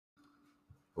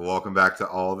Welcome back to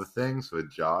All the Things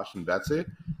with Josh and Betsy.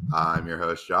 I'm your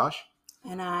host, Josh.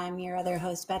 And I'm your other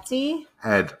host, Betsy.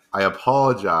 And I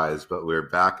apologize, but we're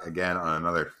back again on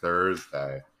another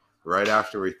Thursday, right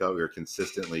after we thought we were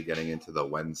consistently getting into the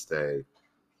Wednesday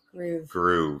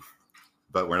groove.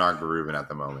 But we're not grooving at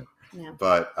the moment. No.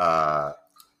 But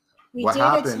we did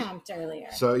attempt earlier.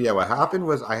 So yeah, what happened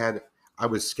was I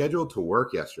was scheduled to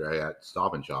work yesterday at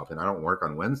Stop and Shop, and I don't work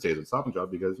on Wednesdays at Stop and Shop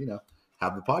because,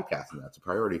 have the podcast, and that's a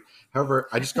priority. However,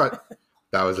 I just got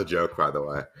that was a joke, by the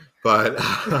way, but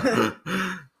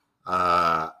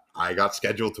I got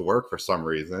scheduled to work for some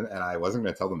reason, and I wasn't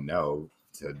going to tell them no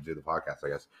to do the podcast, I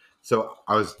guess. So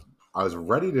I was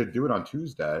ready to do it on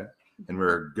Tuesday, and we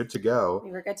were good to go.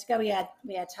 We were good to go. We had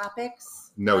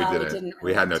topics. No, we didn't.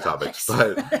 We had no topics,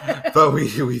 but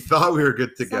we thought we were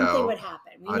good to go. Something would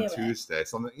happen. We knew Tuesday.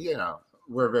 Something,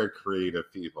 we're very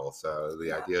creative people, so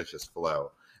the ideas just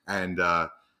flow. And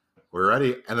we're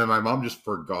ready. And then my mom just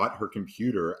forgot her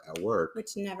computer at work.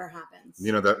 Which never happens.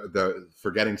 The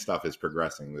forgetting stuff is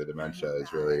progressing. The dementia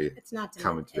is really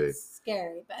coming to be. It's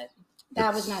scary, but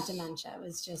that was not dementia. It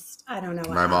was just, I don't know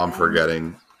what my mom happened.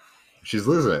 Forgetting. She's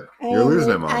losing it. You're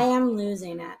losing it, Mom. I am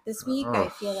losing it. This week, I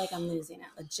feel like I'm losing it.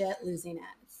 Legit losing it.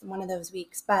 It's one of those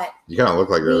weeks. But you kind of look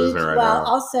like you're losing it right now. Well,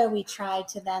 also, we tried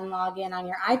to then log in on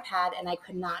your iPad, and I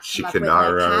could not She could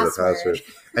not remember the password.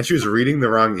 And she was reading the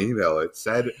wrong email. It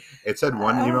said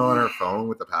one email on her phone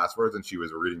with the passwords, and she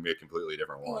was reading me a completely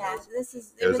different one. Yeah,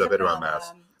 it was a bit of a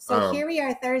mess. So here we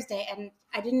are Thursday, and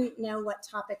I didn't know what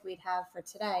topic we'd have for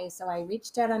today, so I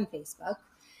reached out on Facebook.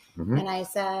 Mm-hmm. And I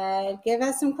said, give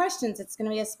us some questions. It's going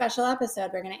to be a special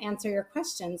episode. We're going to answer your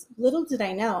questions. Little did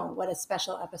I know what a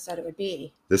special episode it would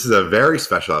be. This is a very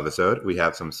special episode. We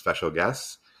have some special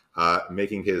guests.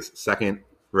 Making his second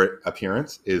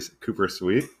appearance is Cooper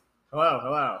Sweet.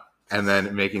 Hello. And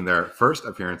then making their first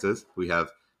appearances, we have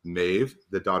Maeve,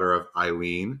 the daughter of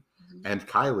Eileen, and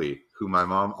Kylie, who my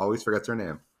mom always forgets her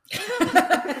name.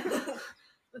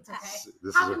 That's okay.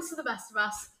 Happens to the best of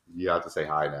us. You have to say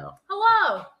hi now.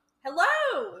 Hello.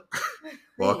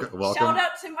 Welcome. Shout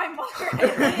out to my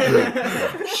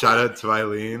mother. Shout out to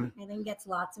Eileen. Eileen gets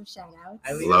lots of shout outs.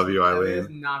 Love you, Eileen. Eileen is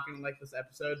not going to like this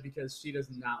episode because she does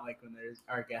not like when there's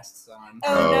our guests on.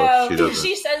 Oh no. She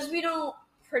She says we don't,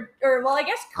 I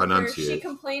guess Cooper, she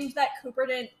complained that Cooper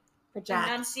didn't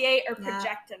enunciate or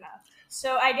project enough.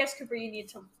 So I guess, Cooper, you need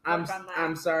to work on that.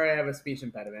 I'm sorry, I have a speech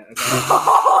impediment. Okay?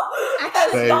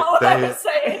 That's not what I was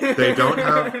saying. They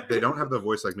don't have the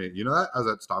voice like me. You know that? I was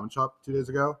at Stop and Shop 2 days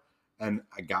ago, and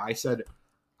a guy said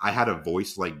I had a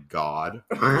voice like God.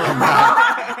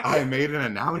 I made an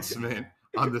announcement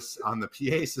on the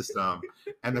PA system,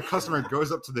 and the customer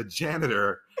goes up to the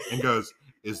janitor and goes,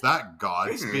 "Is that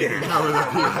God speaking over the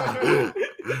PA?"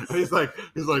 He's like,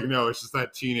 no, it's just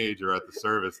that teenager at the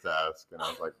service desk. And I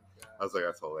was like,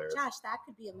 that's hilarious. Josh, that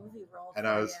could be a movie role. And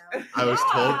I was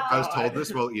told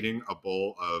this while eating a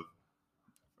bowl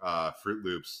of Fruit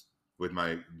Loops with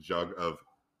my jug of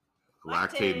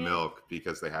lactate milk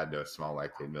because they had no small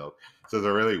lactate milk. So it's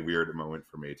a really weird moment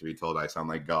for me to be told I sound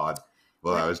like God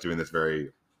while I was doing this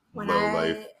very low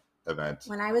life event.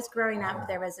 When I was growing up,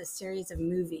 there was a series of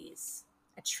movies,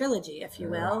 a trilogy, if you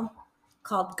will,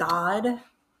 called God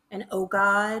and Oh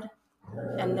God.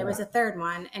 And there was a third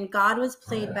one, and God was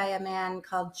played by a man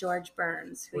called George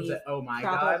Burns. Was it Oh My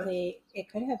God? It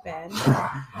could have been.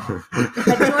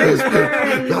 But George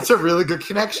Burns. That's a really good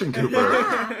connection, Cooper.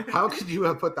 Yeah. How could you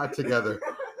have put that together?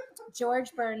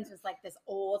 George Burns was like this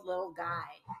old little guy,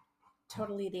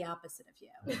 totally the opposite of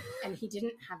you. And he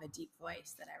didn't have a deep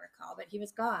voice that I recall, but he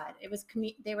was God. It was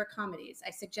they were comedies.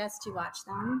 I suggest you watch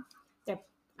them. They're,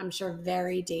 I'm sure,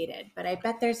 very dated, but I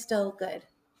bet they're still good.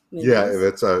 Movies. Yeah,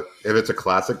 if it's a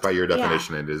classic by your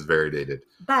definition, It is very dated.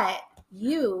 But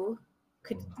you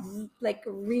could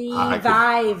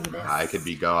revive this. I could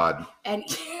be God. And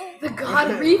the God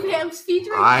revamps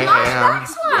featuring I Josh am.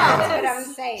 Maxwell. That's what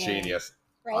I'm saying. Genius.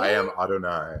 Right? I am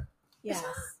Adonai. Yes.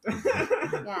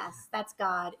 Yes, that's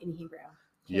God in Hebrew.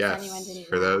 Yes,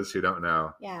 for those who don't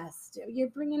know. Yes, you're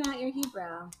bringing out your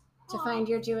Hebrew to find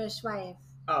your Jewish wife.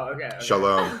 Oh, okay.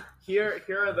 Shalom. Here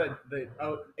are the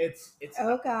it's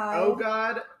Oh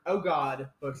God. Oh God,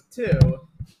 book 2,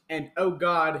 and Oh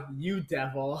God, you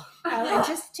devil. And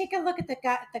just take a look at the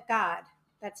God.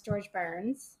 That's George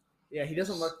Burns. Yeah, he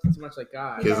doesn't look too much like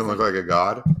God. He doesn't look like a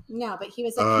god? No, but he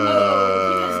was a he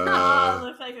does not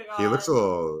look like a god. He looks a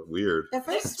little weird. The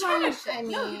first one,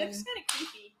 no, he looks kind of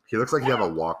creepy. He looks like he have a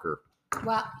walker.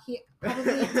 Well, he probably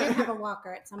did have a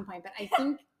walker at some point, but I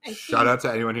think Shout out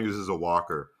to anyone who uses a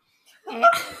walker.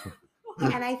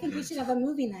 And I think we should have a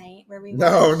movie night where we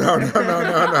No. watch-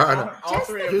 All Just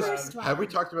three the of first them. one. Have we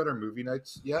talked about our movie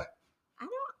nights yet?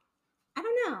 I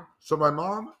don't know. So my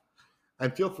mom,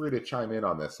 and feel free to chime in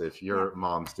on this if your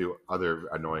moms do other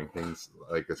annoying things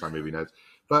like this on movie nights.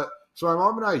 But so my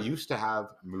mom and I used to have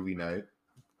movie night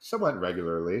somewhat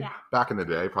regularly Yeah. back in the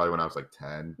day, probably when I was like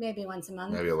 10, Maybe once a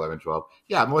month. maybe 11, 12.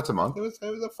 Yeah, once a month. It was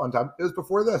a fun time. It was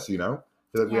before this, you know?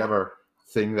 So we Yeah. have our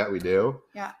thing that we do.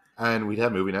 Yeah. And we'd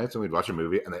have movie nights and we'd watch a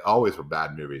movie, and they always were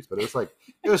bad movies. But it was like,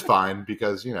 it was fine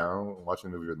because, you know, watching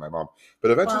a movie with my mom.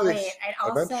 But Well, eventually, wait.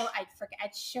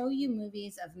 I'd show you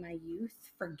movies of my youth,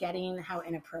 forgetting how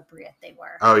inappropriate they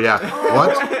were. oh, yeah.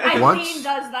 Eileen Once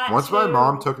does that Once my too.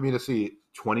 mom took me to see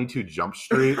 22 Jump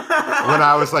Street when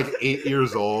I was like 8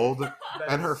 years old, That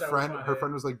and is her so friend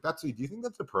funny. was like, Betsy, do you think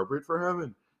that's appropriate for him?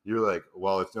 And you're like,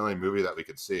 well, it's the only movie that we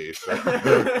could see, so,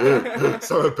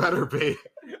 so it better be.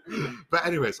 But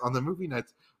anyways, on the movie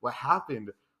nights, what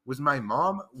happened was my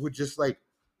mom would just like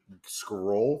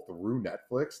scroll through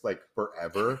Netflix like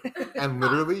forever and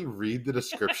literally read the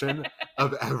description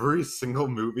of every single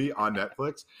movie on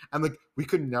Netflix, and like we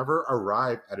could never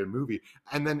arrive at a movie.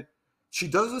 And then she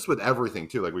does this with everything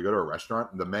too. Like we go to a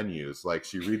restaurant, the menus, like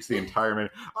she reads the entire menu.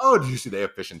 Oh, did you see they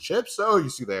have fish and chips? Oh, you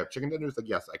see they have chicken tenders? Like,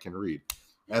 yes, I can read.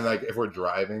 And like if we're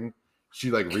driving, she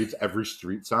like reads every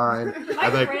street sign My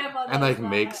and like grandma and like does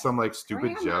makes that. some like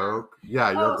stupid Grandma. joke.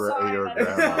 Yeah, Oh, sorry, your but-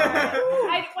 grandma.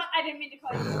 I didn't mean to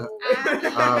call you old.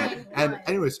 And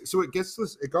anyways, so it got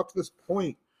to this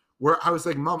point where I was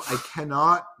like, Mom, I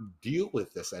cannot deal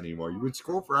with this anymore. You would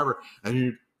scroll forever and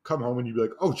you'd come home and you'd be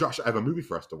like, oh, Josh, I have a movie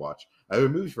for us to watch.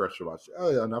 Oh,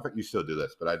 yeah, not that you still do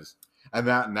this, but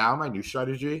now my new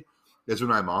strategy is when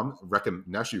my mom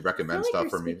she recommends stuff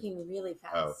for me. Speaking really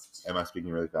Oh, fast. am I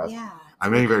speaking really fast? Yeah.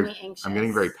 I'm getting making very- me anxious. I'm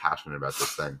getting very passionate about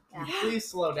this thing. Yeah. Please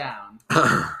slow down.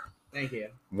 Thank you.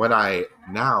 My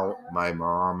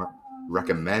mom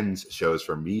recommends shows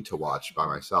for me to watch by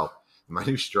myself. My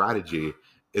new strategy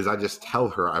is I just tell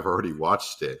her I've already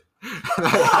watched it.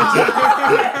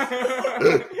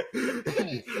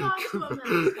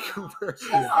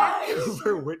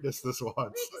 Cooper witnessed this once.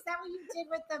 Wait, is that what you did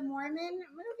with the Mormon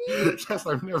movie? Yes,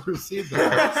 I've never seen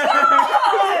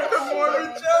that. The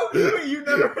Mormon joke? You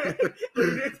never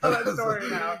tell that story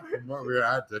now. We were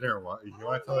at dinner. You want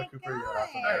to tell Oh it, my Cooper? You have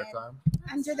some God. airtime?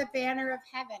 Under the Banner of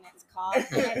Heaven, it's called.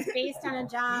 And it's based on a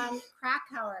John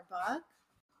Krakauer book.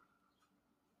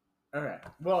 All right.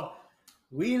 Well,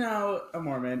 we know a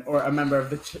Mormon or a member of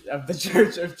the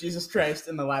Church of Jesus Christ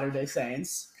in the Latter-day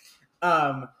Saints,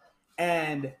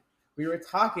 and we were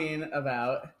talking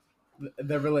about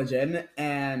the religion,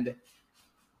 and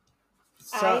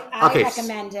so I Okay.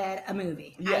 recommended a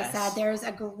movie. Yes. I said there's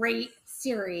a great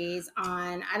series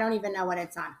on, I don't even know what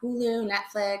it's on, Hulu,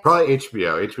 Netflix. Probably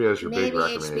HBO. HBO is your big Maybe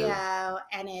recommendation. HBO,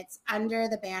 and it's Under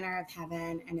the Banner of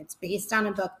Heaven, and it's based on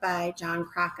a book by John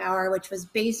Krakauer, which was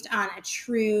based on a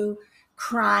true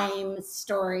crime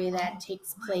story that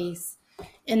takes place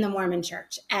in the Mormon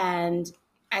Church. And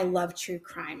I love true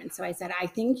crime, and so I said, I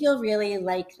think you'll really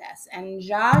like this. And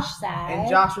Josh said, and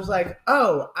Josh was like,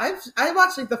 "Oh, I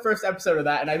watched like the first episode of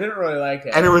that, and I didn't really like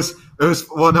it." And it was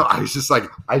well, no, I was just like,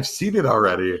 I've seen it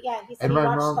already. yeah, he said And he my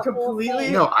watched mom the whole completely-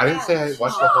 thing. No, I didn't say I Yeah.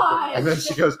 watched the whole thing. Josh. And then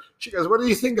she goes, what do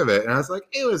you think of it? And I was like,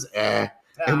 it was eh.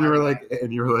 And you were like,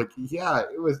 yeah,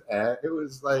 it was eh. It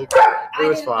was like, it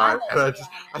was didn't fine. love it, And I to be just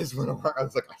honest. went along. I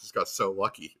was like, I just got so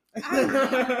lucky.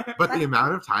 I- But the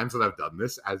amount of times that I've done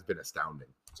this has been astounding.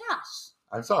 Josh.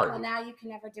 I'm sorry. Well, now you can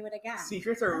never do it again.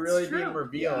 secrets are That's really true. being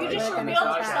revealed. You Yeah, just we're gonna revealed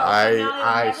talk yourself. about I- and now you'll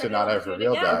I never should be not able have to do it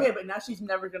revealed again. that. Okay, but now she's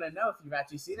never gonna know if you've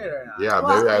actually seen it or not. Yeah,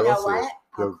 Well, maybe I you will know see. what?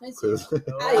 I'll You'll quiz quiz you. me.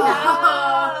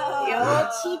 Oh. The old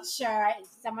teacher, if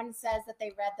someone says that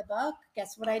they read the book,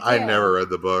 guess what I do? I never read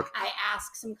the book. I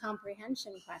ask some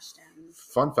comprehension questions.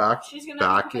 Fun fact, She's gonna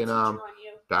back have to put in a teacher on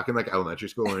you. back in like elementary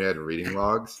school when we had reading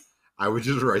logs, I would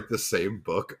just write the same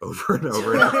book over and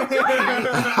over and over.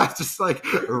 I just like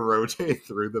rotate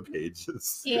through the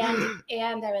pages.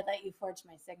 And I would let you forge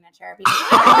my signature because,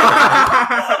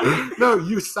 No,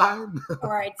 you sign.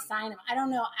 or I'd sign them. I don't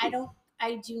know.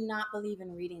 I do not believe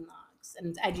in reading logs,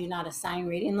 and I do not assign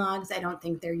reading logs. I don't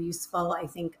think they're useful. I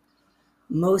think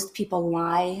most people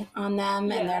lie on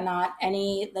them, and Yeah. they're not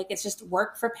any, like, it's just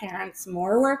work for parents,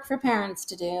 more work for parents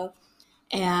to do.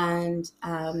 And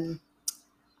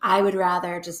I would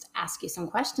rather just ask you some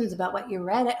questions about what you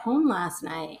read at home last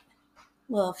night.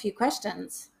 Well, a few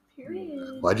questions.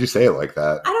 Period. Why'd you say it like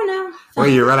that? I don't know.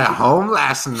 Wait, you read at home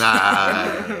last night.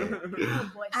 Oh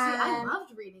boy, see, I Um,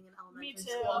 loved reading in elementary Me too.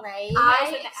 school. Right? I was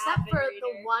an Except avid for reader.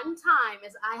 the one time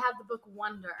is I had the book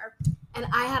Wonder, and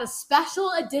I had a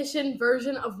special edition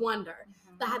version of Wonder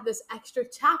that had this extra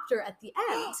chapter at the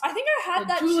end. I think I had The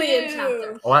that Julian too.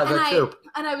 chapter. Oh, I had And that too.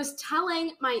 And I was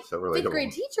telling my So 5th relatable.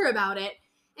 grade teacher about it,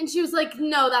 and she was like,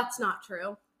 no, that's not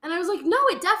true. And I was like, no,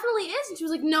 it definitely is. And she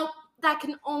was like, nope, that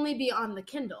can only be on the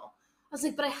Kindle. I was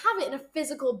like, but I have it in a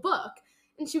physical book.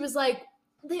 And she was like,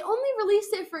 they only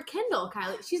released it for Kindle,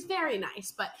 Kylie. She's very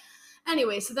nice. But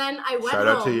anyway, so then I went Shout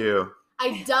home. out to you.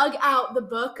 I dug out the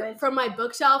book Good. from my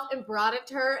bookshelf and brought it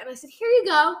to her. And I said, here you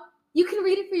go. You can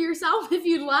read it for yourself if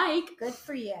you'd like. Good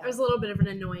for you. I was a little bit of an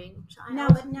annoying child. No,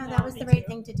 but no, that was the right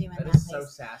thing to do in That that is so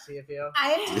place. sassy of you. I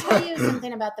have to tell you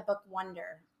something about the book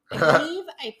Wonder. I believe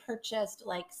I purchased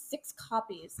like 6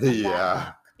 copies of Yeah. that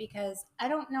book because I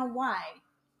don't know why.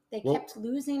 They Well, kept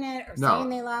losing it or no. saying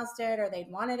they lost it or they'd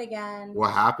want it again.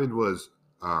 What happened was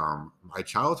my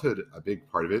childhood, a big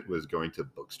part of it was going to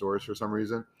bookstores for some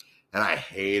reason. And I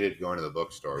hated going to the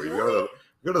bookstore. We go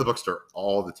to the bookstore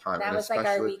all the time. That and was like our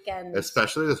especially, weekend.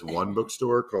 especially this one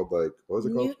bookstore called what was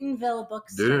it called? Newtonville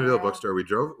Bookstore. Newtonville Bookstore. We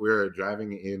were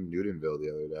driving in Newtonville the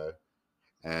other day,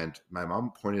 and my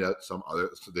mom pointed out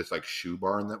this like shoe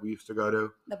barn that we used to go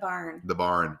to, The barn. the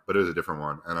barn, but it was a different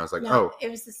one. And I was like, No, it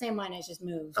was the same one. It just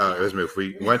moved. it was moved.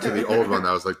 We went to the old one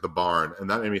that was like the barn, and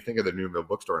that made me think of the Newtonville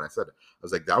Bookstore. And I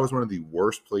was like, that was one of the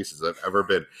worst places I've ever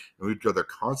been, and we'd go there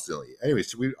constantly. Anyway,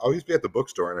 so we'd always be at the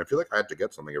bookstore, and I feel like I had to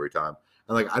get something every time.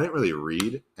 And like I didn't really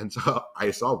read, and so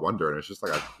I saw Wonder, and it's just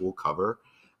like a cool cover,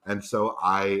 and so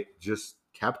I just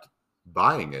kept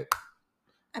buying it.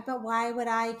 But why would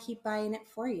I keep buying it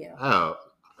for you? Oh,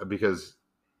 because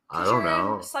I don't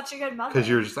know. Such a good mother. Because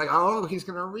you're just like, oh, he's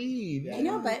gonna read. I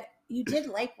know, but you did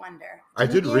like Wonder. I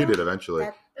did didn't read you? it eventually.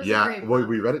 That- It was a Yeah, great well, book.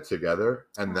 we read it together,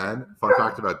 and then fun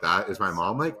fact about that is my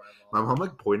mom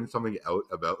pointed something out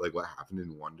about like what happened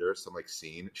in Wonder, some like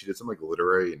scene. She did some like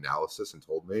literary analysis and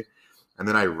told me, and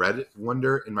then I read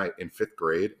Wonder in 5th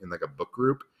grade in like a book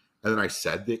group, and then I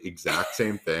said the exact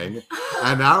same thing.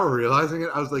 And now realizing it,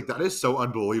 I was like, that is so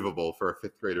unbelievable for a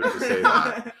 5th grader to say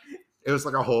that. It was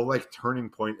like a whole like turning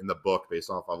point in the book based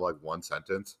off of like one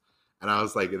sentence, and I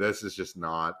was like, this is just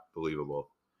not believable.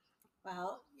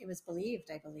 Well, it was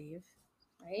believed, I believe.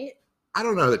 Right? I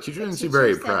don't know. The teacher The didn't seem teacher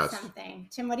very said impressed. Something.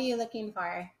 Tim, what are you looking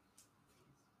for?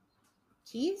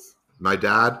 Keys? My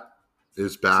dad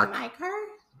is To back. my car?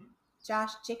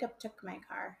 Jacob took my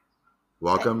car.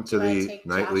 Welcome Do to you wanna the take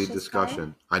nightly Josh's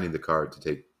discussion. I need the card to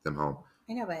take them home.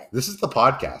 I know, but This is the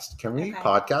podcast. Can we Okay.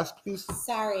 podcast, please?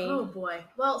 sorry. Oh boy.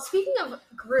 Well, speaking of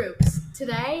groups,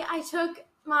 today I took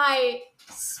my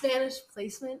Spanish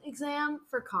placement exam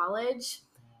for college.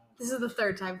 This is the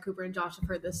 3rd time Cooper and Josh have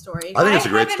heard this story. I think it's a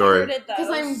great haven't story. heard it, though, Because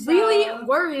I'm so- really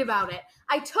worried about it.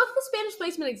 I took the Spanish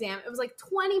placement exam. It was like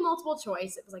 20 multiple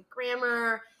choice. It was like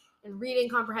grammar and reading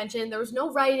comprehension. There was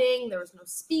no writing. There was no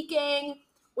speaking,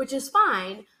 which is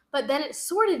fine. But then it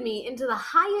sorted me into the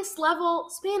highest level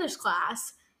Spanish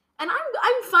class. And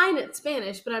I'm fine at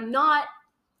Spanish, but I'm not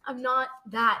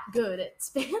that good at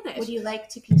Spanish. Would you like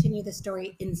to continue the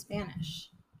story in Spanish?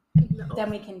 No.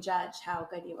 Then we can judge how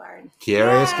good you are.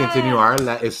 ¿Quieres continuar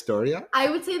la historia? I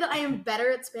would say that I am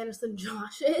better at Spanish than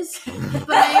Josh is, but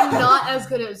I am not as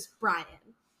good as Brian.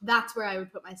 That's where I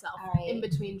would put myself, All right. in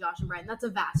between Josh and Brian. That's a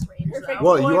vast range. Perfect. Though.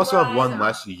 Well, Boy, you also have Brian. one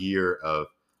less year of.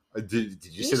 Did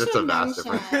you say that's a should vast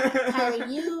mention, difference?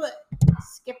 Kylie, you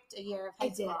skipped a year of high I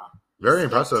did. school. Very You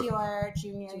impressive. skipped your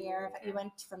junior year. You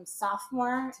went from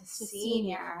sophomore to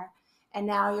senior, and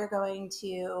now you're going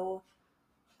to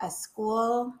a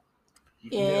school You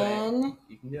can do it. in.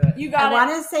 You can do it. You I got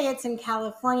want it. to say it's in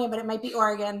California, but it might be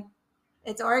Oregon.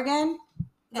 It's Oregon.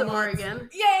 To and it's- Oregon.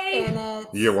 Yay! And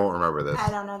it's, You won't remember this. I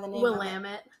don't know the name.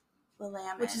 Willamette,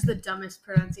 Willamette. which is the dumbest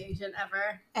pronunciation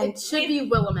ever. And- It should be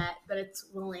Willamette, but it's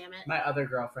Willamette. My other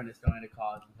girlfriend is going to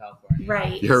college in California.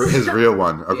 right. His real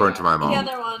one, according to my The mom.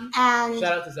 other one. And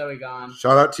Shout out to Zoe Gone.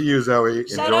 Shout out to you, Zoe.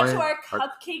 Shout out Enjoying to our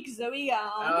cupcake Zoe Gone.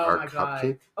 Oh our my god.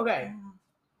 cupcake. Okay.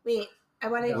 wait, I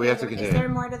want to. We have to Is continue. there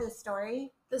more to the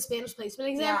story? The Spanish placement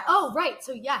exam? Yes. Oh, right.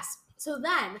 So, yes. So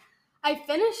then I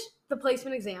finish the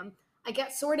placement exam. I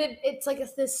get sorted. It's like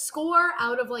this score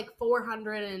out of like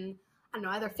 400 and I don't know,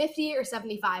 either 50 or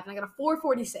 75. And I got a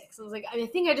 446. I was like, I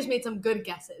think I just made some good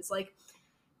guesses, like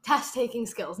test taking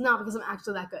skills, not because I'm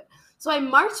actually that good. So I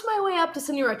marched my way up to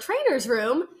Senora Trainer's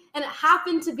room, and it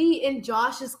happened to be in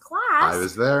Josh's class. I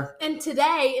was there. And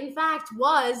today, in fact,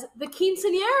 was the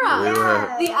quinceanera. We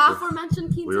were- The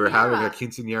aforementioned quinceanera. We were having a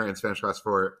quinceanera in Spanish class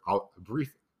for a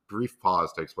brief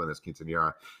pause to explain this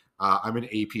quinceanera. I'm in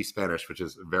AP Spanish, which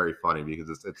is very funny because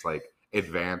it's like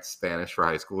advanced Spanish for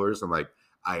high schoolers. And like,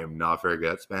 I am not very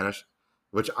good at Spanish,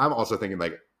 which I'm also thinking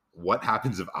like, what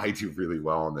happens if I do really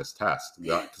well on this test?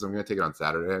 Because I'm going to take it on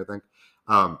Saturday, I think.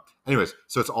 Anyways,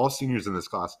 so it's all seniors in this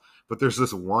class, but there's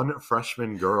this one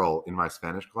freshman girl in my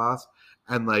Spanish class,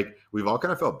 and like we've all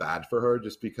kind of felt bad for her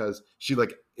just because she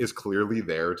like is clearly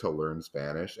there to learn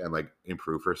Spanish and like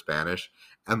improve her Spanish,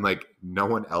 and like no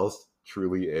one else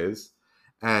truly is.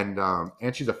 And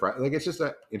she's like it's just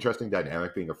an interesting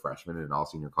dynamic being a freshman in an all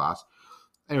senior class.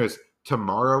 Anyways,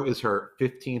 tomorrow is her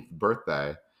 15th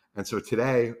birthday. And so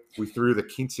today we threw the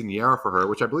quinceañera for her,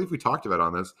 which I believe we talked about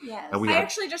on this. Yes. And I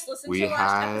actually just listened to the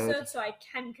last episode, so I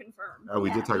can confirm. Oh, we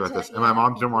Yeah, did talk we about did, this. And yeah. my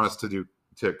mom didn't want us to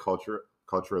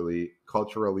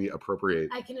culturally appropriate.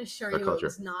 I can assure The you culture. it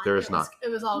was not. There is It was- not. It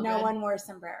was all No good. one wore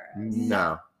sombreros.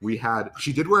 No.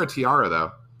 She did wear a tiara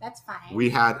though. That's fine. We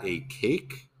had a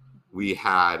cake. We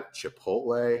had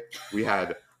Chipotle. We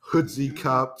had Hoodsie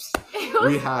cups.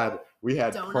 We had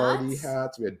party Donuts?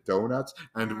 hats. We had donuts,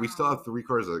 and we still have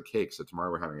 3/4 of the cake. So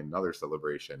tomorrow we're having another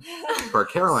celebration for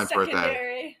Caroline's birthday.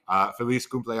 Secondary. Feliz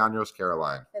cumpleaños,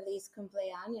 Caroline. Feliz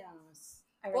cumpleaños.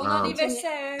 I Bon already mentioned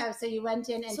anniversaire. it. Oh, so you went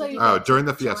in and So did you Oh, get during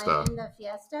to the fiesta. join the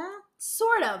fiesta?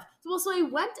 Sort of. Well, so I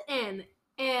went in,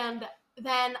 and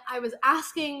then I was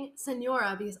asking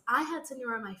Senora, because I had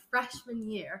Senora my freshman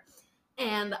year,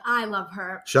 and I love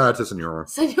her. Shout out to Senora.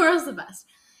 Senora's the best.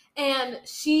 And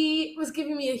she was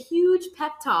giving me a huge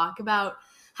pep talk about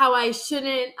how I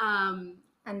shouldn't,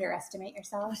 Underestimate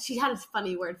yourself. she had a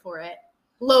funny word for it,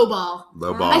 lowball.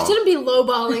 Low I ball. I shouldn't be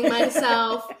lowballing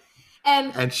myself.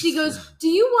 And, And she she- goes, do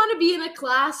you want to be in a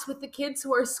class with the kids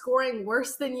who are scoring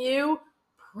worse than you?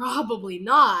 Probably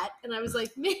not. And I was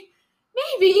like,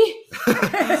 maybe.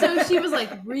 So she was like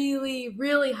really,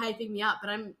 really hyping me up.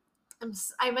 But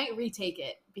I might retake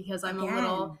it because I'm Again. a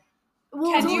little.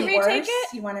 Well, Can it's you only- retake Worse?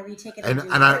 it? You want to retake it? and do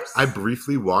and worse? I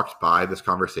briefly walked by this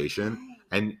conversation,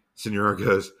 and Senora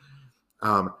goes,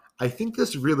 I think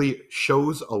this really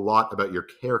shows a lot about your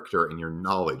character and your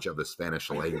knowledge of the Spanish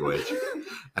language.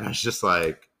 And I was just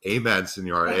like, amen,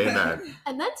 Senora, amen.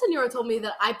 And then Senora told me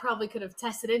that I probably could have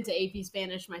tested into AP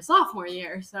Spanish my sophomore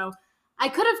year, so I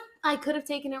could have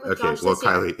taken it with Okay, Josh well, this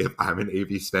year. Kylie, if I'm in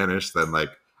AP Spanish, then like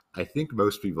I think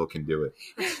most people can do it.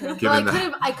 Well, Given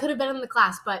that, I could have been in the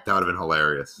class, but that would have been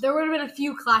hilarious. there would have been a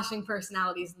few clashing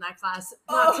personalities in that class.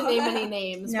 Not to name any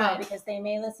names, no, but because they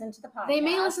may listen to the podcast. They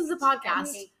may listen to the podcast.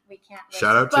 and we can't.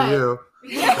 Shout out to But- you.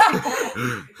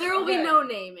 there will be Okay. no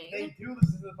naming. They do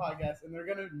listen to the podcast, and they're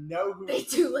gonna know who. They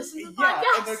do listen to the Yeah, and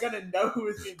podcast. they're gonna know who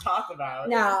is being talked about.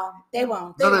 No, they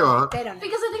won't. No, they won't. They don't. Know.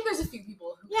 Because I think there's a few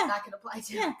people who Yeah. that could apply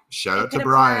to. Yeah. Shout It out to could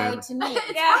Brian. apply to me. It's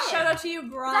Yeah, Brian. shout out to you,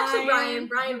 Brian. It's actually Brian.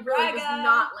 Brian really does Braga.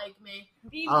 not like me.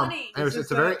 Be money. Anyways, This it's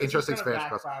is a very this is interesting gonna Spanish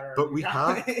class. backfire But on we you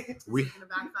have guys. we It's gonna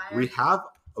backfire.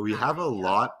 we have a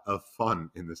lot of fun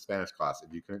in the Spanish class,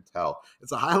 if you couldn't tell.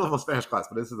 It's a high level Spanish class,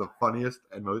 but this is the funniest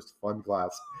and most fun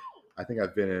class I think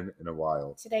I've been in a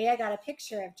while. Today I got a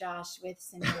picture of Josh with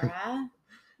Senora.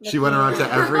 She went around to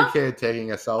looking- every kid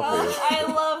taking a selfie. Oh, I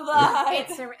love that.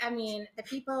 It's I mean, the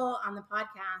people on the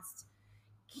podcast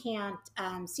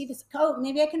can't see this. Oh,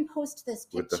 maybe I can post this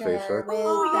With the picture Facebook? with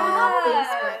Oh, the yeah.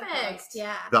 Facebook Perfect. post.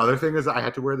 Yeah. The other thing is I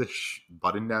had to wear this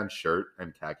button-down shirt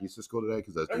and khakis to school today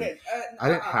because I was doing Okay, I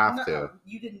didn't have to.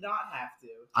 You did not have to.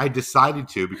 I decided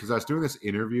to because I was doing this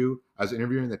interview. I was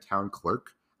interviewing the town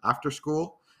clerk after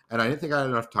school, and I didn't think I had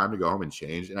enough time to go home and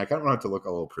change. And I kind of wanted to look a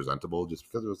little presentable just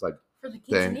because it was like, For the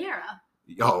Thing. quinceanera.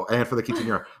 oh, and for the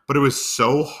quinceañera. But it was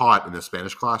so hot in the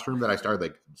Spanish classroom that I started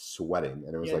like sweating,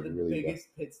 and it was Yeah, like the really. biggest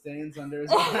pit stains under his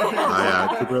Oh,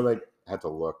 yeah, Cooper like had to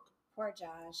look. Poor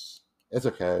Josh. It's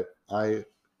okay. It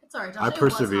It's alright, Josh. I It was hot in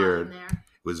persevered. there.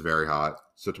 was very hot,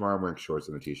 so tomorrow I'm wearing shorts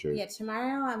and a t-shirt. Yeah,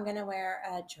 tomorrow I'm gonna wear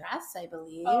a dress, I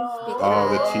believe. Oh,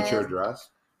 the because- teacher dress.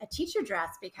 A teacher dress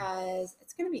because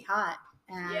it's gonna be hot.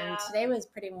 And Yeah. today was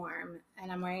pretty warm,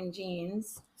 and I'm wearing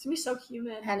jeans, It's gonna be so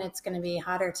humid. and it's going to be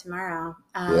hotter tomorrow.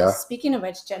 Yeah. Speaking of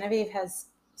which, Genevieve has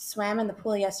swam in the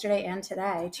pool yesterday and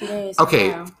today, 2 days. in a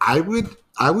Okay, row.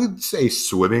 I would say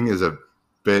swimming is a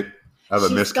bit of a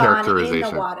She's gone in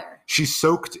mischaracterization. the water. She's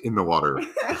soaked in the water.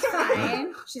 That's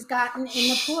fine. She's gotten in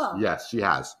the pool. Yes, she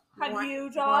has. Have More- you, More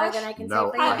Josh? than I can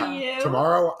No, say for Have you. you?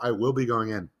 Tomorrow I will be going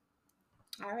in.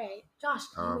 All right. Josh,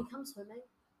 can we Um, come swimming?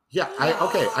 Yeah,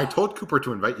 I told Cooper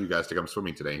to invite you guys to come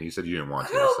swimming today, and he said you didn't want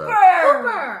to. So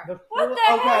Cooper! The pool, What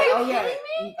the okay, heck?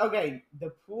 okay, okay. The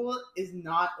pool is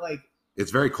not like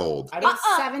it's very cold. I don't.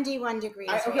 It's 71 degrees.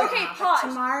 I- right okay, now, okay, but pause.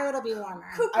 Tomorrow it'll be warmer.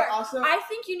 Cooper, I also. I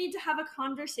think you need to have a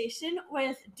conversation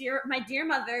with my dear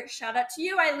mother. Shout out to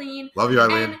you, Eileen. Love you,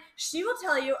 Eileen. And she will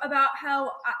tell you about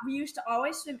how we used to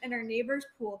always swim in our neighbor's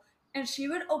pool and she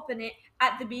would open it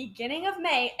at the beginning of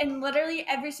May, and literally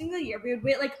every single year we would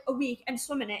wait like a week and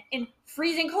swim in it in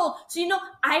freezing cold. So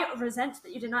I resent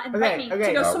that you did not invite me to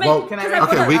go swimming. Well, Can I because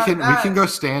make- would've- we can go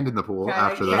stand in the pool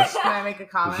after this. Can I make a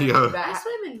comment? Yeah. I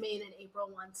swam in Maine in April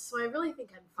once, so I really think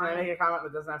I'm Can I fine. make a comment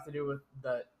that doesn't have to do with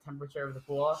the temperature of the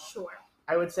pool? Sure.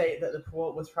 I would say that the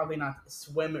pool was probably not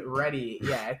swim ready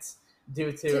yet,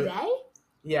 due to Today?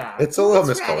 yeah. It's a little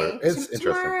It's miscolored. ready. It's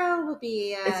interesting. Tomorrow will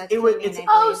be. It's-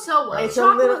 Oh, so what? It's a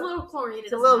Chocolate little- with a little chlorine.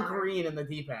 It's a little green in the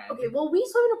deep end. Okay, well, we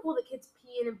swim in a pool that kids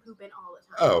pee in and poop in all the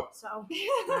time. Oh. So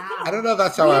I don't know if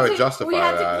that's how I would justify we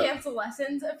had that. to cancel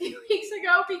lessons a few weeks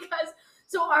ago because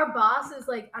our boss is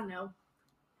like, I don't know,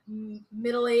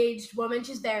 middle-aged woman.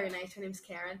 She's very nice. Her name's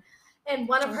Karen. And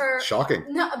one of her Shocking.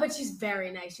 No, but she's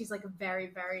very nice. She's like a very,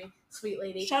 very sweet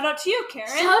lady. Shout out to you, Karen.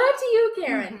 Shout out to you,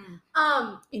 Karen.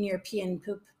 In your pee and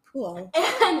poop pool.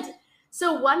 And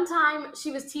so one time she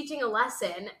was teaching a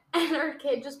lesson and her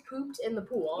kid just pooped in the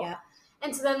pool. Yeah.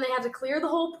 And so then they had to clear the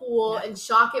whole pool and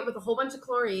shock it with a whole bunch of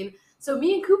chlorine. So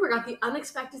me and Cooper got the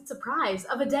unexpected surprise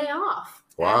of a day off.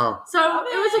 Wow. So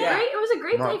it was Yeah. a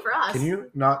great Mom, day for us. Can you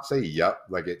not say yup?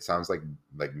 Like it sounds like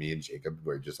me and Jacob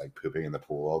were just like pooping in the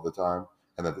pool all the time,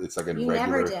 and that it's like a You regular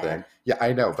never did. thing. Yeah,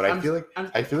 I know, but I feel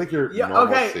like your Yeah,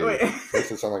 normalcy okay, wait.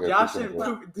 makes it sound like Josh a poop in the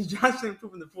didn't pool. poop. Josh didn't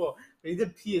poop in the pool, but he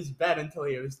did pee his bed until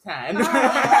he was 10.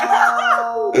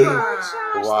 Oh,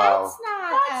 Josh, Wow.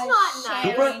 That's not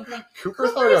nice. sharing thing.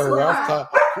 Cooper's having a rough time.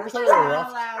 Cooper's having a Not rough.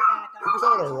 allowed that. Cooper's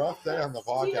having a rough day on the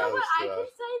Do you know podcast what I today. can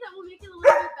say that will make it a little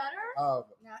bit better? Um,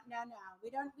 No.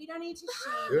 We don't need to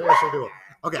shame. yeah, sure do.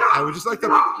 Okay, I would just like to.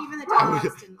 Even the I would,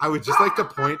 dogs didn't. I would just like to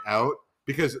point out,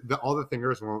 because all the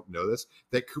thingers won't know this,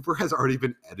 that Cooper has already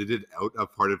been edited out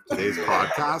of part of today's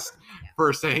podcast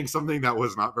for saying something that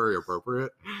was not very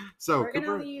appropriate. So We're Cooper,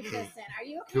 gonna leave this in. Are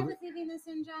you okay Cooper- with leaving this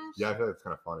in, Josh? yeah, I feel like it's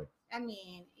kind of funny. I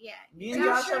mean, yeah. Me and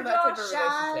Josh have that type of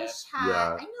relationship. Josh had,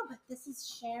 Yeah. I know, but this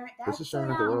is sharing. This That's is sharing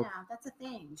with allowed the world. now. That's a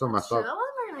thing. So messed Sure, up. that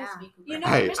wasn't very nice Yeah. of me, Cooper. You know,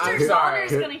 Hey, Mr. I'm sorry.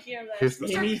 Zonner's gonna hear Here's this.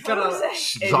 the- And Mr. he's gonna.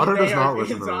 Kozik. Zonner does they not are-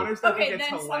 listen to Zonner's this. think Okay, it's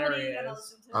then somebody gotta hilarious.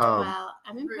 listen to it. Well,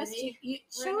 I'm impressed. Rudy? You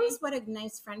shows Rudy? what a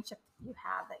nice friendship you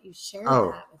have that you share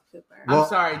Oh. that with Cooper. Well, I'm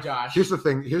sorry, Josh. Here's the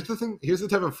thing. Here's the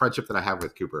type of friendship that I have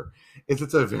with Cooper. Is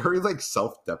it's a very like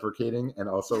self-deprecating and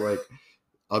also like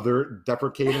other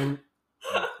deprecating.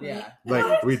 Yeah.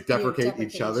 Like we You deprecate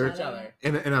each other Each other.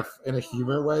 in a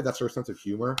humor way. That's our sense of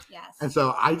humor. Yes. And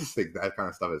so I just think that kind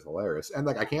of stuff is hilarious. And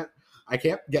like I can't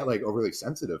get like overly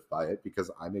sensitive by it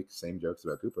because I make the same jokes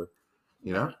about Cooper.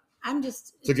 You know? I'm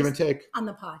just It's a give and take. on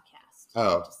the podcast.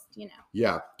 Oh. Just,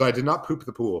 Yeah. But I did not poop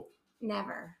the pool.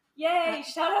 never. Yay!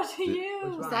 Shout out to Which you.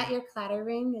 one? Is that your clatter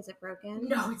ring? Is it broken?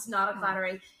 No, it's not a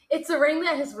clattering. It's a ring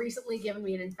that has recently given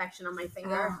me an infection on my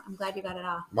finger. Oh, I'm glad you got it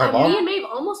off. My Me mom and Maeve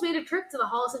almost made a trip to the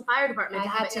Holliston Fire Department I to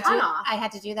have had it to cut do. off. I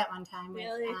had to do that one time with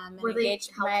Really? Were they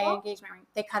my helpful? engagement ring.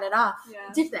 They cut it off. Yeah.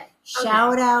 Did they?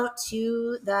 Shout out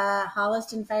to the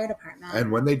Holliston Fire Department.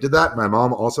 and when they did that, my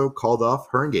mom also called off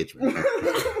her engagement.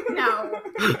 no,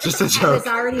 Just a I joke. was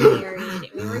already married.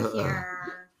 We were here.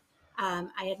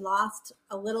 I had lost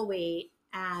a little weight,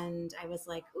 and I was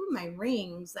like, "Ooh, my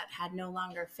rings that had no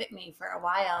longer fit me for a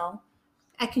while.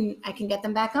 I can get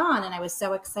them back on." And I was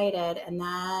so excited, and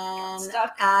then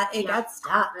Stuck. it got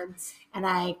stuck, Happens. and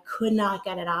I could not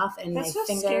get it off, and That's my so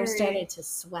finger scary. started to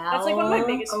swell. That's like one of my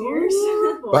biggest fears.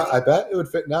 Oh, boy. But I bet it would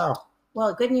fit now.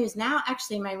 Well, good news now.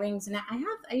 Actually, my rings now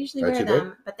I usually They're wear too big?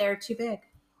 them, but they're too big.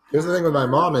 Here's the thing with my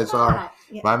mom is Yeah.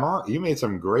 my mom, you made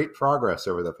some great progress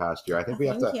over the past year. I think we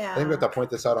have to Thank you. I think we have to point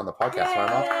this out on the podcast, my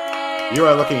mom. Yay! You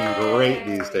are looking great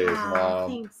these days, Oh, Mom.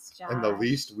 Thanks, Josh. In the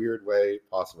least weird way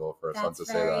possible for a son That's to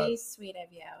say very that. sweet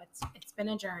of you. It's been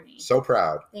a journey. So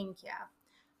proud. Thank you.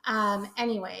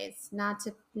 Anyways, not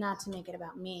to make it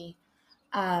about me.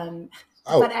 Oh,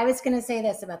 But I was going to say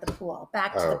this about the pool.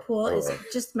 Back to the Oh, pool oh, is oh.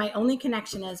 just my only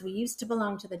connection is we used to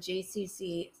belong to the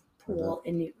JCC pool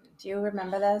in Newton. Do you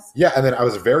remember this? yeah, and then I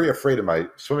was very afraid of my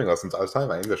swimming lessons. I was telling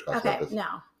my English class Okay, about this. no,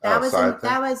 that was side thing?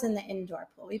 that was in the indoor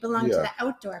pool. We belonged to Yeah. the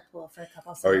outdoor pool for a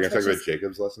couple. Oh, you're summers, gonna talk which about is-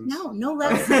 Jacob's lessons? No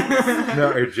lessons.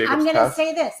 No, or Jacob's I'm going to test?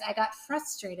 say this. I got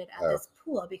frustrated at Oh. this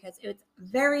pool because it was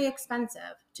very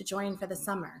expensive to join for the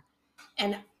summer.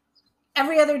 And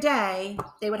every other day,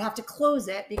 they would have to close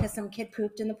it because some kid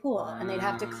pooped in the pool. And they'd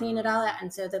have to clean it all out.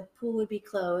 And so the pool would be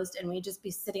closed and we'd just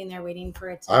be sitting there waiting for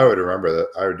it to... I would remember that.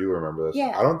 I do remember this.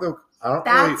 Yeah. I don't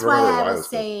That's really why remember I why was this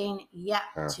saying yeah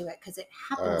Yeah. to it because it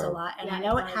happens a Oh. lot. And Yeah, I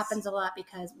know it it does. happens a lot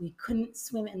because we couldn't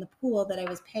swim in the pool that I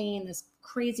was paying this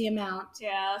crazy amount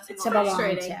Yeah, that's It's to annoying. belong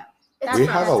frustrating. to. It's We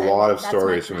That's have a what- lot of that's my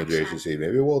stories from the connection. JCC.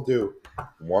 Maybe we'll do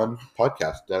one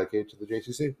podcast dedicated to the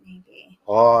JCC. Maybe.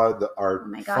 Our Oh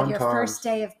my God, fun your times. first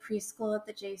day of preschool at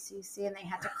the JCC, and they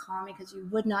had to call me because you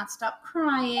would not stop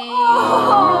crying.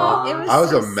 Oh. It was I was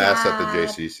so a mess at the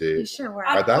sad. You JCC. sure were.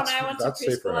 Right, that's- when I went to that's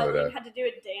safe for preschool, another we day. had to do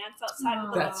a dance outside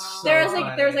of the. That's so There was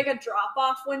funny. like a drop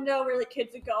off window where the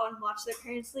kids would go and watch their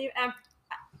parents leave. And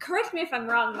correct me if I'm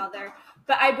wrong, Mother,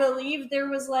 but I believe there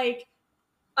was like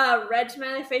a red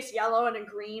smiley face, yellow, and a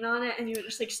green on it, and you would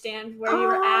just like stand where you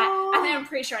were at. And then I'm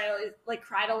pretty sure I like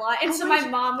cried a lot, and I so wish- my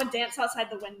mom would dance outside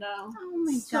the window. Oh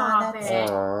my Stop God, that's it.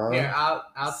 Aw. Here, I'll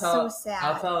tell. So sad.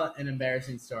 I'll tell an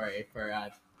embarrassing story for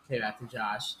payback to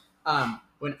Josh.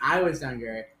 When I was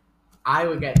younger, I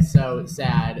would get so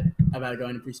sad about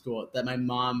going to preschool that my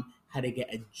mom had to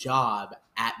get a job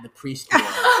at the preschool.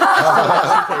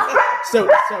 so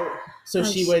Oh,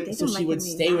 she they would don't so she like would when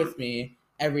we stay laugh. with me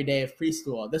every day of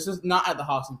preschool. This was not at the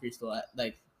Halston preschool.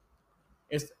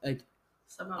 It's like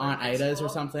Some other Aunt Ida's or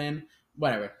preschool. something.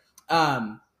 Whatever.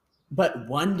 But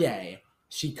one day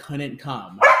she couldn't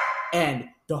come, and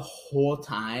the whole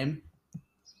time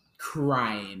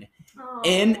crying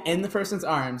in the person's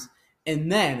arms,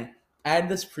 and then I had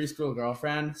this preschool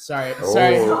girlfriend. Sorry,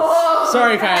 Oh.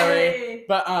 sorry, Kylie.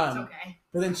 But It's okay.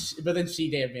 but then she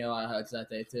gave me a lot of hugs that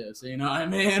day too. So you know what I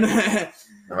mean. That's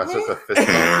just a fist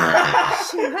bump.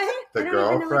 She what? The I don't even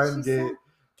know what girlfriend she gave. said.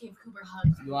 Gave Cooper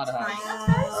hugs. A lot of hugs. That's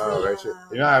very Oh, sweet.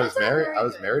 right. You know, I was That's not married. very I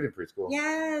was good. married in preschool.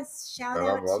 Yes, shout My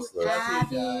out mom loves to those.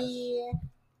 Abby.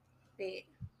 Wait,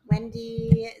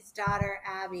 Wendy's daughter,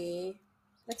 Abby.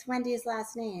 What's Wendy's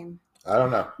last name? I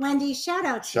don't know. Wendy, shout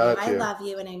out to Shout you. out to I you. love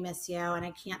you and I miss you, and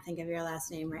I can't think of your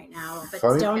last name right now. But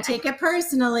Funny- don't take it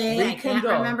personally. I can't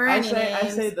Rekindle. remember I any say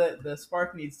names. the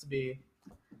spark needs to be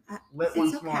lit it's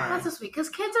once okay. more. That's so sweet because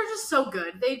kids are just so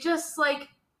good. They just like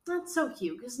that's so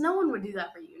cute because no one would do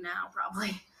that for you now.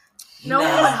 Probably no one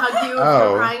would hug you if Oh.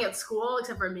 you're crying at school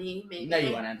except for me. Maybe No,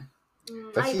 you wouldn't.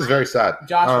 This I is might. very sad.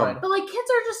 Josh would. But like kids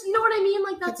are just you know what I mean.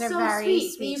 Like that's Kids are so very sweet.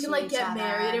 That sweet you can to like each get other.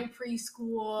 married in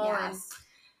preschool. And, Yes.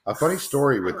 A funny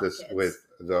story I with love this kids. with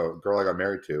the girl I got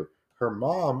married to. Her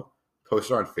mom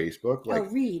posted on Facebook Oh,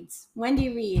 like Reeds.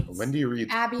 Wendy Reeds. Wendy Reed.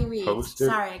 Abby Reeds. posted-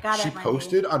 Sorry, I got She it. Wendy.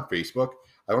 posted on Facebook.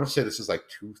 I want to say this is like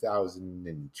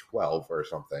 2012 or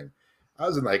something. I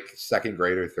was in like second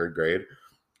grade or third grade,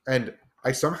 and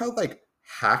I somehow like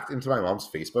hacked into my mom's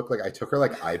Facebook. Like I took her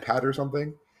like iPad or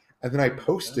something, and then I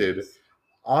posted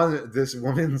on this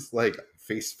woman's like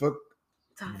Facebook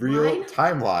real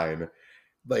timeline,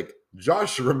 like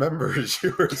Josh remembers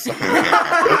you or something.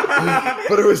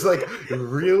 But it was like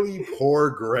really poor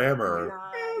grammar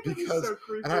because,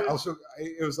 and I also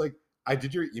it was like I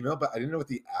did your email, but I didn't know what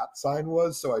the @ sign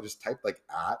was, so I just typed like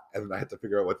 @ and then I had to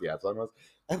figure out what the @ sign was,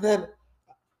 and then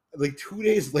like 2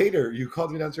 days later, you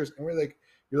called me downstairs and you're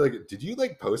like, did you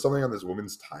like post something on this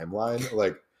woman's timeline,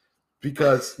 like?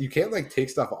 Because you can't like take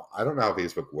stuff off. I don't know how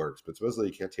Facebook works, but supposedly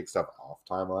you can't take stuff off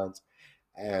timelines.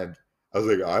 And I was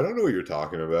like, I don't know what you're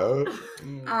talking about.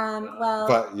 Well.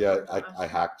 But yeah, I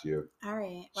hacked you. all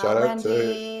right. Shout Well, out to-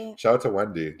 Wendy Shout out to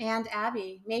Wendy, and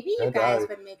Abby. Maybe you And guys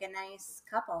Abby. would make a nice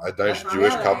couple. a nice Really?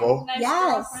 Jewish couple. Nice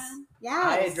Yes. girlfriend. Yes.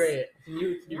 I agree. Can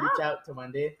you Yeah. reach out to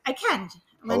Wendy? I can.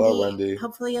 Hello, Wendy.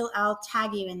 Hopefully, I'll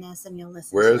tag you in this and you'll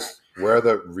listen. Where to are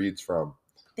the Reeds from? it.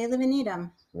 They live in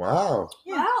Needham. Wow.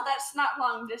 Yeah. Wow, that's not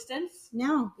long distance.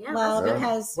 No. Yeah, well, that's-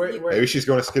 because Where- you- where- Maybe she's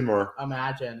going to Skidmore.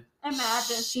 Imagine.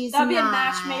 Imagine. She's That'd be a not.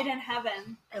 match made in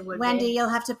heaven. It would Wendy, be. you'll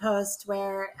have to post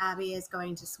where Abby is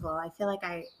going to school. I feel like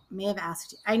I may have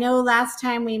asked you. I know last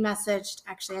time we messaged,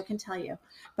 actually, I can tell you.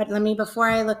 But before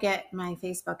I look at my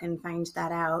Facebook and find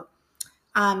that out,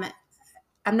 I'm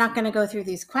not going to go through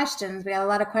these questions. We got a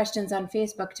lot of questions on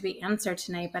Facebook to be answered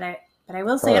tonight, but I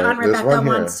will say All right, Aunt there's Rebecca one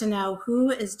here. wants to know who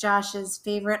is Josh's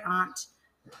favorite aunt.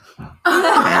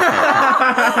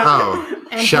 Oh,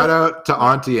 And shout out to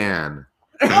Auntie Anne.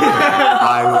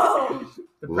 I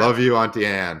love you, Auntie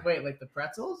Anne. Wait, like the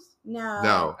pretzels? No.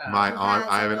 No, my Who aunt.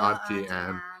 has I a have an little Auntie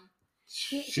Anne.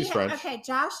 He She's ha- French. Okay,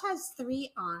 Josh has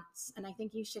 3 aunts, and I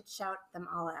think you should shout them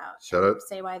all out. Shout out.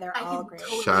 Say why they're I all can great.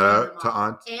 totally Shout name out them to all.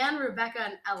 Aunt. Anne, Rebecca,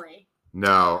 and Ellie.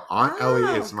 No, Aunt Ellie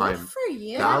Oh, is my. good for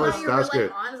you. That was- Is that was your real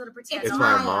good. life aunt? Is it a pretend It's It's aunt?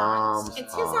 my mom's aunt.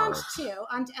 It's his aunt aunt. too.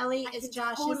 Aunt Ellie I is can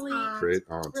Josh's totally- aunt. Great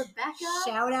aunt. Rebecca.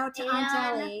 Shout out to Aunt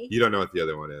Anne. Ellie. You don't know what the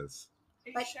other one is. Are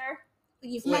you But- sure?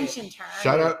 You've Wait. mentioned her.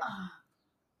 Shout out. Ugh.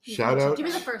 Shout out. Give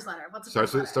me the first letter. What's the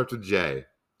Starts first with starts with J. letter?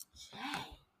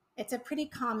 It's a pretty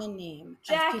common name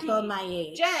Jackie. of people my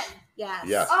age. Jen. Yes.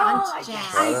 Yes. Oh, Aunt Jen.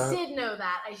 Shout I out. did know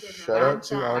that. I did know Shout that. out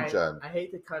to Aunt I, Jen. I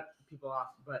hate to cut people off,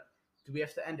 but do we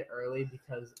have to end early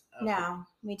because of No,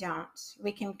 we don't.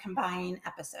 We can combine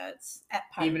episodes at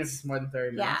parts. even if it's more than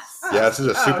 30 minutes? Yes. Yeah, this is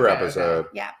a super okay, episode.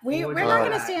 Yeah, We'll we're do not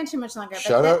going to that. stay on too much longer. But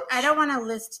Shout out- I don't want to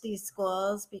list these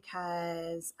schools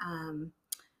because,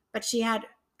 but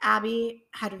Abby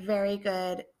had very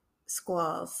good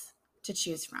schools to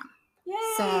choose from. Yay!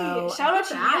 So- Shout out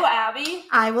to you, Abby.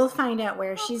 I will find out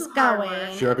where she's some hard work.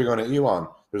 going. She might be going to Elon.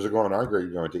 There's a girl in our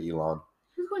grade going to Elon.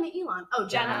 Who's going to Elon? Oh,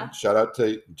 Jenna. Shout out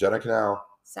to Jenna Canal.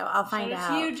 So I'll find Shout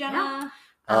out out. to you, Jenna.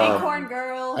 Um, Acorn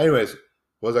girl. Anyways,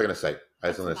 what was I going to say? I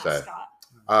just wanted to say.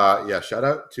 Mascot. Shout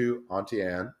out to Auntie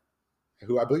Anne,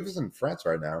 who I believe is in France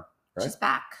right now. Right? She's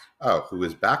back. Oh, who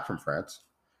is back from France.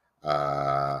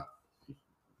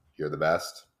 You're the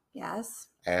best. Yes.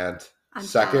 And Aunt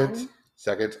second,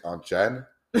 Jen. Aunt Jen.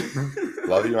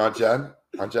 Love you, Aunt Jen.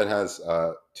 Aunt Jen has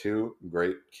 2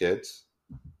 great kids,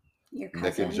 Your Nick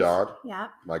cousins. and John, Yeah.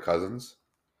 my cousins.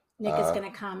 Nick is going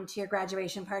to come to your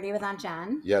graduation party with Aunt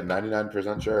Jen. Yeah,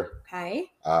 99% sure. Okay.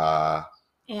 And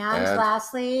And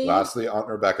lastly, Aunt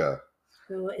Rebecca.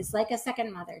 who is like a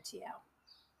second mother to you.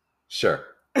 Sure.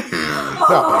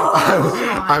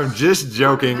 Oh. I'm just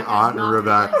joking, Rebecca's Aunt not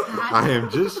Rebecca. realize that. I am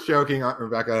just joking, Aunt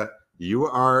Rebecca. You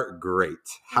are great.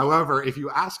 However, if you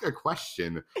ask a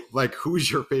question like,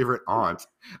 who's your favorite aunt?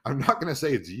 I'm not going to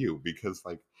say it's you because,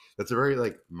 like, that's a very,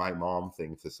 like, my mom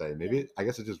thing to say. Maybe, I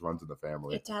guess it just runs in the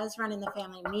family. It does run in the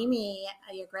family. Mimi,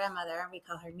 your grandmother, we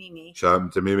call her Mimi. Shout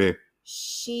out to Mimi.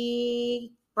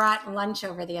 She brought lunch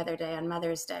over the other day on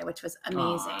Mother's Day, which was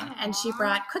amazing. Aw. And she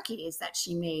brought cookies that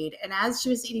she made. And as she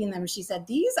was eating them, she said,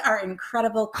 "These are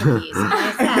incredible cookies." And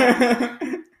I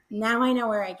said, now I know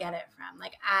where I get it from.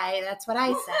 Like that's what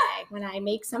I say. When I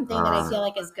make something that I feel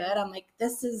like is good, I'm like,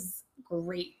 this is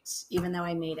great, even though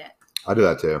I made it. I do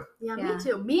that too. Yeah, Yeah. me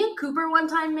too. Me and Cooper one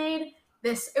time made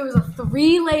this. It was a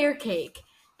 3-layer cake,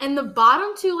 and the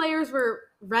bottom 2 layers were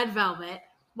red velvet.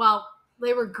 Well,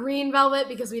 they were green velvet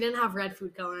because we didn't have red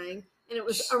food coloring, and it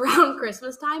was around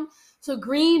Christmas time. So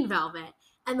green velvet,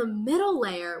 and the middle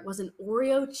layer was an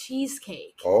Oreo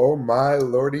cheesecake. Oh, my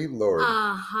lordy lord.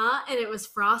 And it was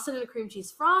frosted in a cream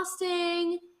cheese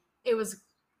frosting. It was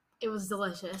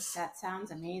delicious. That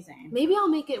sounds amazing. Maybe We'll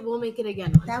make it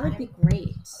again. one That would time. be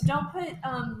great. Don't put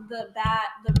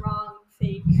the wrong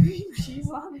fake cream cheese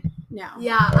on it. No.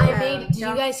 Yeah, I No, made. Did you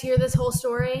don't- guys hear this whole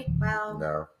story? Well,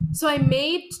 No. So I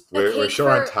made a We're cake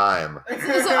short on for- time. oh, My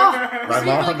so mom, really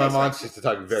my quick, mom used to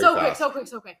talk very so fast.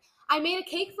 quick. I made a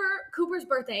cake for Cooper's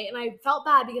birthday, and I felt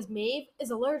bad because Maeve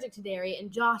is allergic to dairy,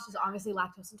 and Josh is obviously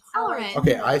lactose intolerant.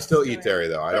 Okay, I still eat dairy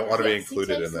though. I don't want to be Yes, he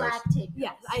included in takes this. lactate.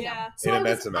 Yes, I know. Yeah. So In I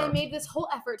immense I amounts. made this whole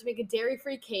effort to make a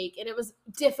dairy-free cake, and it was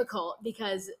difficult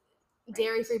because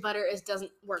dairy-free butter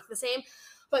doesn't work the same.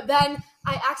 But then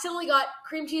I accidentally got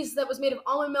cream cheese that was made of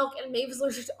almond milk, and Maeve is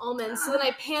allergic to almonds. So then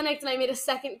I panicked and I made a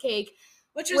second cake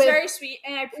Which was With- very sweet,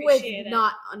 and I with appreciate it.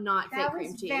 not fake That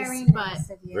cream was cheese. very but nice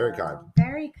of you. Very kind.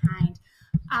 Very kind.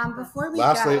 Before we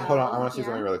Lastly, go, hold on. I want to say yeah?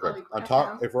 something really quick. On Okay.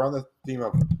 top, if we're on the theme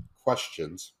of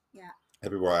questions, Yeah. that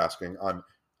people are asking on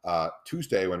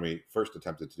Tuesday when we first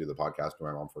attempted to do the podcast,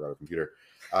 when my mom forgot a computer,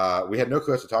 we had no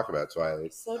clue what to talk about. So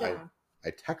Slow down.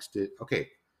 I texted. Okay,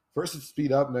 first it's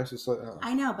speed up, next it's slow.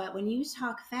 I know, but when you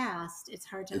talk fast, it's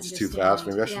hard to It's understand. too fast.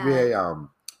 Maybe that should be a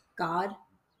God.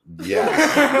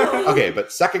 yes. Okay,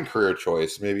 but second career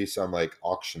choice, maybe some like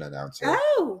auction announcer.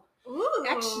 Oh, Ooh,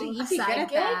 actually, a you'd be good side at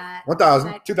gig? that.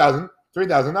 1,000, But- 2,000,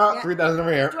 3,000. No, Yeah. 3,000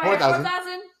 over here. Do I have 4,000.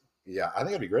 4,000? Yeah, I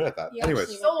think I'd be great at that. You Anyways,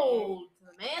 actually- Sold to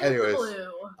the man in Anyways.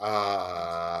 blue.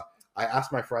 I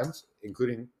asked my friends,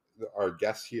 including our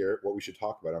guests here, what we should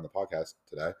talk about on the podcast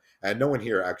today, and no one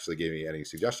here actually gave me any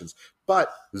suggestions.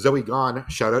 But Zoe Gone,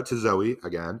 shout out to Zoe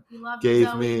again, We love gave you,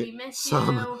 Zoe. me We miss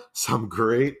some- you. some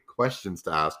great questions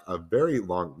to ask, a very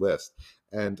long list,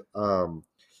 and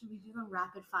Should we do the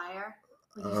rapid fire?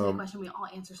 Like you say a Um, question, we all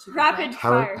answer super Rapid quick.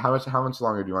 fire. how much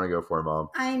longer do you want to go for, Mom?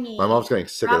 I mean, My mom's getting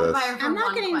sick of Rapid this. fire for I'm not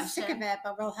one getting question. sick of it,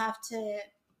 but we'll have to.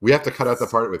 We have to cut out the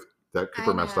part with that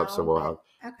Cooper I messed up, so know, we'll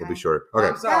Okay. be short. Okay,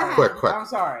 I'm sorry. quick. I'm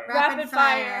sorry. Rapid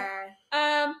fire.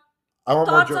 I want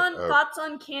Thoughts more. on thoughts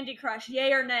on Candy Crush?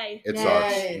 Yay or nay? It Nay.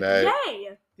 sucks. Nay.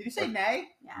 Yay. Did you say nay?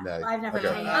 Yeah. Nay. Well, I've never Okay.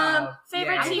 played it.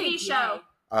 Favorite Yeah. I TV think show?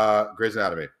 Grey's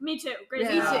Anatomy. Me too. Great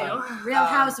Me Yeah. too. Real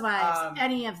Housewives, um,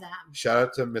 any of them. Shout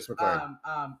out to Miss McLean.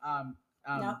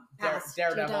 No, pass. You're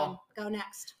done. Daredevil. Go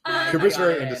next. Cooper's got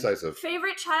very it. indecisive.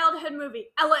 Favorite childhood movie?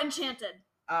 Ella Enchanted.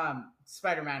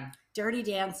 Spider-Man. Dirty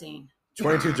Dancing.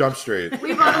 22 Jump Street.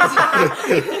 We bought a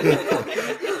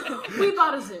zoo. We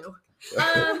bought a zoo.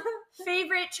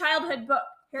 Favorite childhood book?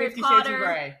 Harry 50 Shades of Potter.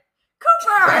 Grey.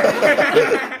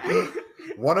 Cooper.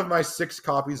 One of my 6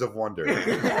 copies of Wonder.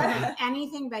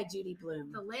 Anything by Judy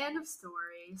Blume. The Land of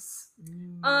Stories.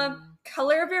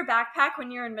 Color of your backpack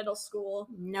when you're in middle school.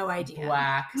 No idea.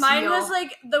 Black. Mine Teal. was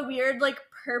like the weird like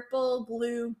purple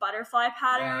blue butterfly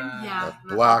pattern. Yeah.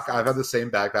 Black. I've had the same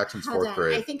backpack since Hold 4th on.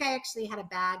 grade. I think I actually had a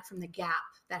bag from the Gap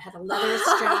that had a leather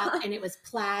strap and it was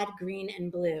plaid, green,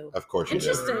 and blue. Of course you did.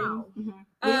 Interesting. Wow.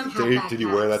 Mhm. Did you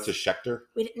wear that to backpacks. Schechter?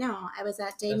 We didn't, no, I was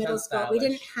at Day That Middle sounds School. We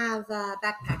didn't stylish. have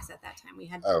backpacks at that time. We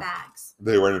had Oh. bags.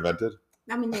 They weren't invented?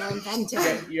 I mean, they were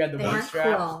invented. You had the They one weren't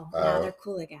strap. cool. Oh. Now they're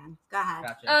cool again. Go ahead.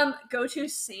 Gotcha. Go-to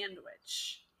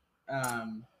sandwich.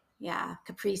 Yeah,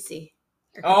 Caprese.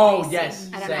 Or Oh Caprese. yes.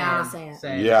 I don't know how to say it.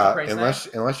 Same. Yeah, Caprese.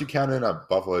 unless you count in a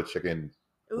buffalo chicken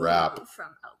Ooh, Wrap. from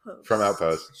Outpost. from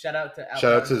Outpost. Shout out to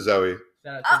Shout out to Zoe.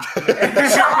 Shout out to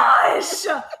Josh!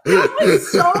 That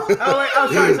was so. Oh wait,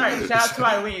 oh sorry. Shout out to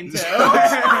Eileen too. Oh my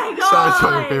Shout out to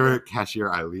my god! favorite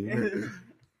cashier, Eileen.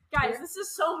 Guys, this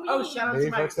is so mean. Oh, shout out to May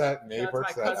my works at shout out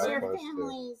to my What's your Outpost, too.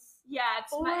 family's? Yeah,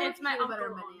 it's Or my peanut butter uncle.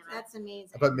 and banana. That's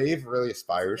amazing. But Maeve really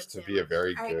aspires to be a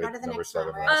very All right, good go to the number next one.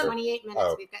 7 We're at ranker. 28 minutes.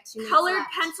 Oh. We've got 2 minutes Colored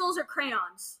left. pencils or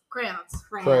crayons? Crayons.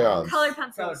 Crayons. Colored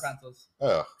pencils. Colored pencils.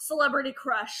 Oh, Celebrity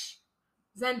crush.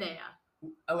 Zendaya.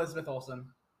 Elizabeth Olsen.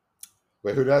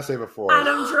 wait, who did I say before?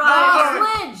 Adam Driver.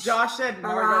 Ross Lynch. Josh said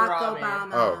Margot Barack Robbie.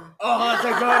 Obama. Oh. Oh, that's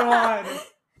a good one.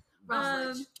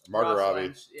 Ross Lynch. Margot Ross Robbie.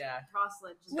 Lynch, yeah. Ross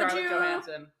Lynch. Would Scarlett you-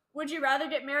 Johansson. Would you rather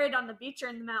get married on the beach or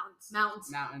in the mountains? Mountains.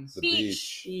 Mountains. The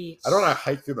Beach. beach. I don't want to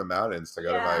hike through the mountains to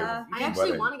go Yeah. to I my actually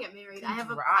wedding. want to get married. I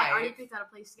have a. Right. I already picked out a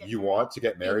place to get You married. want to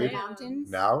get In the married mountains?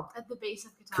 now? At the base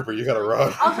of Catania. Cooper, you gotta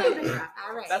run. I'll tell you the picture.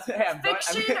 All right. That's hey, I'm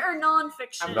Fiction or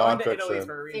nonfiction? I'm Non- going to Italy Non-fiction.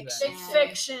 for a reason. Fiction.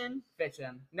 Fiction.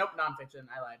 Fiction. Nope, nonfiction.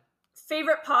 I lied.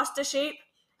 Favorite pasta shape?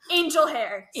 Angel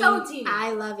hair. Saltine.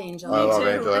 I love Angel. I Me love too.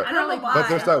 Angel hair. I don't know why. But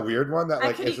there's that weird one that I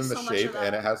like could is eat in the so much of shape that.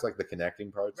 and it has like the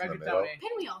connecting parts in the middle. Rigatoni.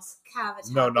 Pinwheels.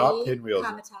 Cavatappi. No, not pinwheels.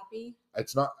 Cavatappi.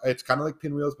 It's not. It's kind of like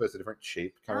pinwheels, but it's a different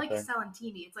shape I kind like of thing.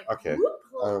 Salentini. It's like Okay. whoop,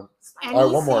 little spicy. All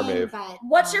right, one more, Anything Maeve. but,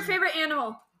 What's your favorite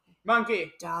animal?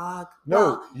 Monkey. Dog. No,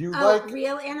 Well, you oh, like.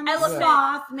 real animal. Elephant.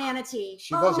 Sloth, manatee.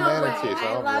 She loves no manatees. way. I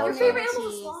I love love Your lots favorite of- animal is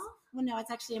manatees. sloth? Well, no,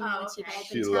 it's actually a Oh, manatee, okay. but I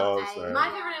She can tell. loves them. My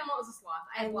favorite animal is a sloth.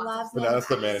 I I love love But that's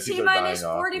the them. manatees T are minus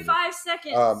dying off. 45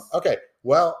 seconds. Okay,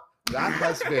 well, that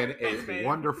has been Thanks, a babe.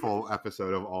 wonderful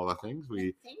episode of All the Things.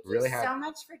 We Thank really you had so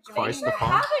much for twice joining the us. fun.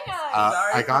 Having us.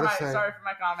 Sorry I for gotta my- say- sorry for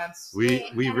my comments. we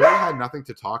Wait, we and really I- had nothing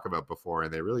to talk about before,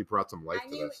 and they really brought some life I to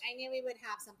knew, this. I knew we would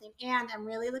have something, and I'm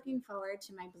really looking forward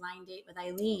to my blind date with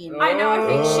Eileen. Oh. I know. I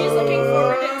think she's looking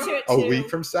forward to it too. A week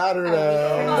from Saturday.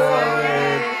 Oh,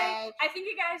 Yay. I think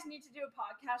you guys need to do a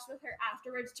podcast with her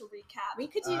afterwards to recap. we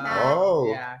could do Uh, that. Oh,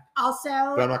 Yeah. Also,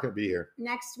 but I'm not going to be here.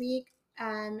 next week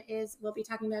is we'll be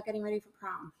talking about getting ready for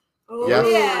prom. Oh, Yes.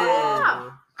 yeah.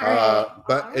 All right.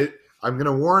 But I'm going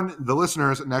to warn the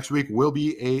listeners. Next week will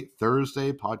be a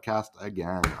Thursday podcast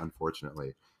again.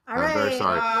 Unfortunately, All I'm very right.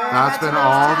 sorry. That's That's been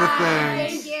all the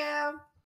things. Thank